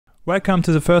Welcome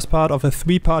to the first part of a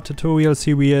 3-part tutorial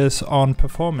series on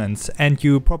performance, and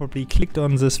you probably clicked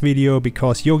on this video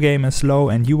because your game is slow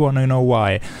and you want to know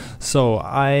why. So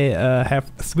I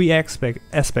have 3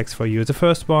 aspects for you. The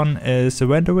first one is the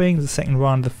rendering, the second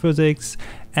one the physics,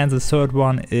 and the third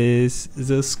one is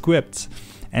the scripts.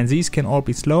 And these can all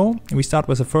be slow. We start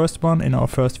with the first one in our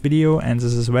first video, and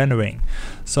this is rendering.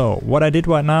 So what I did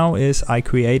right now is I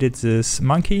created this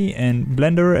monkey in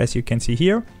Blender, as you can see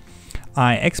here.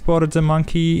 I exported the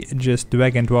monkey, just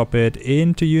drag and drop it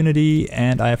into Unity,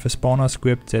 and I have a spawner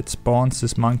script that spawns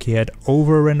this monkey head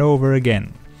over and over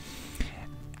again.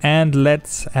 And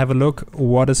let's have a look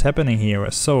what is happening here.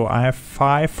 So I have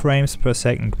 5 frames per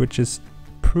second, which is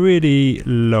pretty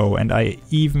low, and I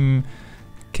even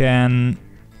can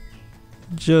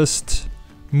just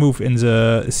move in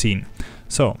the scene.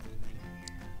 So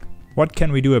what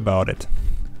can we do about it?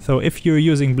 So if you're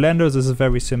using Blender, this is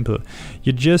very simple.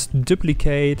 You just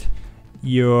duplicate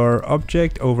your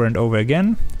object over and over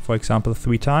again, for example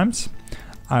 3 times.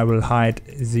 I will hide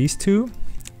these 2,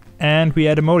 and we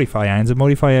add a modifier, and the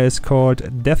modifier is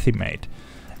called Decimate.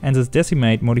 And this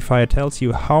Decimate modifier tells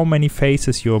you how many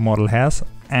faces your model has,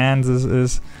 and this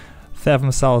is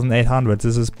 7,800.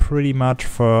 This is pretty much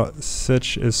for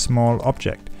such a small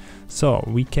object. So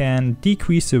we can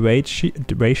decrease the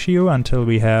ratio until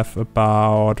we have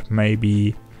about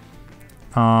maybe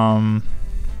 500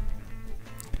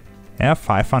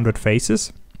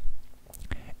 faces.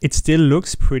 It still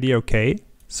looks pretty okay,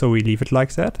 so we leave it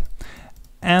like that.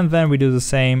 And then we do the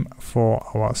same for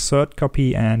our third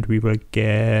copy, and we will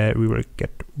get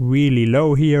really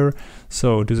low here.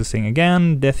 So do the thing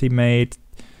again, decimate,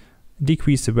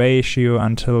 decrease the ratio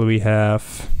until we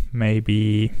have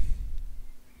maybe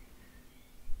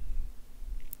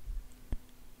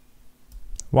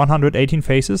 118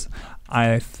 faces.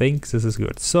 I think this is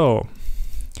good. So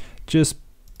just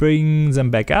bring them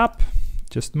back up,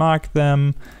 just mark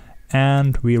them,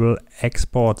 and we will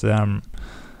export them.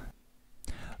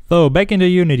 So back into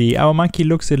Unity, our monkey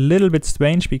looks a little bit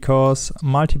strange because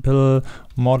multiple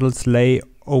models lay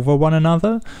over one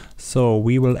another. So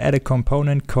we will add a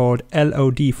component called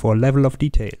LOD for level of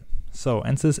detail. So,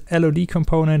 and this LOD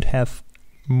component has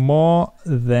more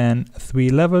than 3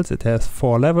 levels. It has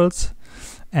 4 levels.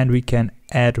 And we can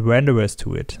add renderers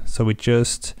to it. So we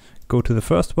just go to the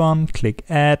first one, click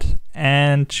add,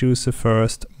 and choose the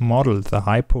first model, the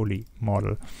high poly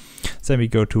model. Then we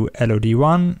go to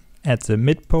LOD1, add the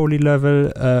mid poly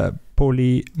level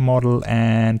poly model,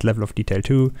 and level of detail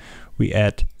 2, we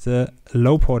add the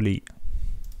low poly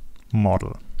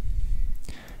model.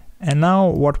 And now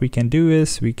what we can do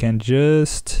is we can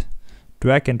just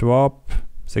drag and drop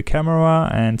the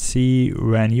camera and see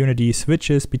when Unity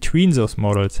switches between those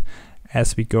models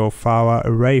as we go far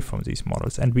away from these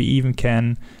models. And we even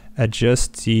can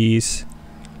adjust these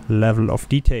level of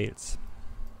details.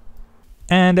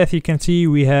 And as you can see,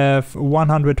 we have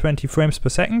 120 frames per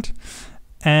second.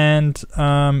 And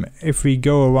if we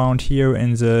go around here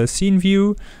in the scene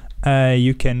view,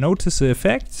 you can notice the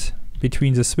effects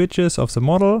between the switches of the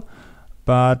model,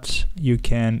 but you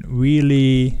can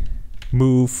really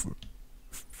move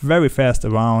very fast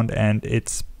around, and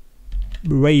it's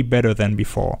way better than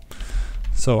before.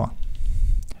 So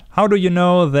how do you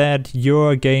know that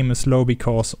your game is slow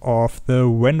because of the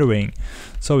rendering?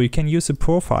 So you can use the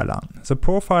profiler. The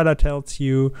profiler tells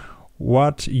you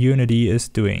what Unity is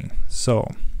doing. So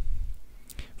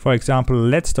for example,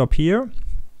 let's stop here.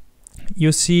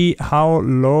 You see how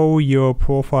low your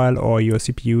profile or your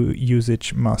CPU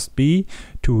usage must be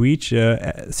to reach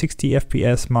a 60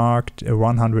 FPS mark, a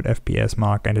 100 FPS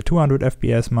mark, and a 200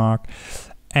 FPS mark.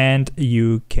 And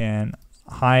you can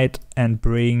hide and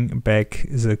bring back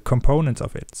the components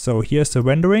of it. So here's the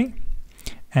rendering,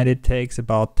 and it takes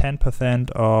about 10%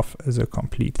 of the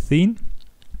complete scene.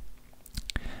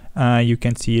 You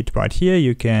can see it right here.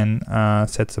 You can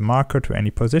set the marker to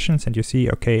any positions, and you see,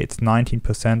 okay, it's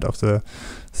 19% of the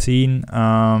scene.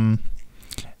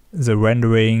 The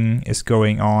rendering is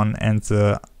going on, and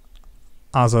the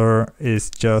other is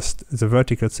just the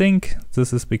vertical sync.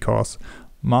 This is because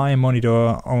my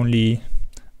monitor only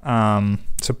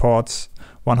supports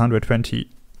 120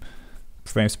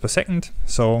 frames per second.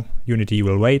 So Unity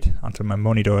will wait until my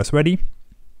monitor is ready.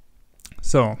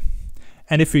 So,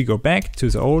 and if we go back to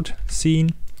the old scene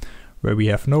where we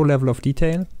have no level of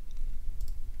detail,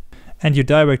 and you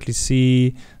directly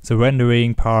see the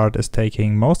rendering part is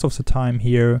taking most of the time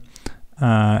here.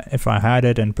 If I hide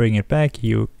it and bring it back,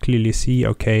 you clearly see,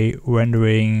 okay,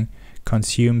 rendering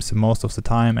consumes most of the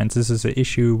time, and this is the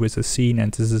issue with the scene,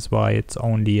 and this is why it's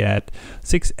only at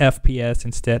 6 FPS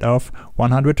instead of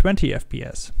 120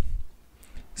 FPS.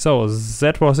 So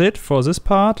that was it for this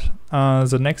part.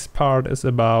 The next part is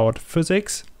about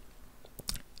physics.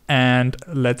 And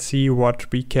let's see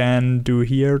what we can do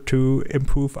here to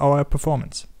improve our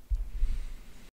performance.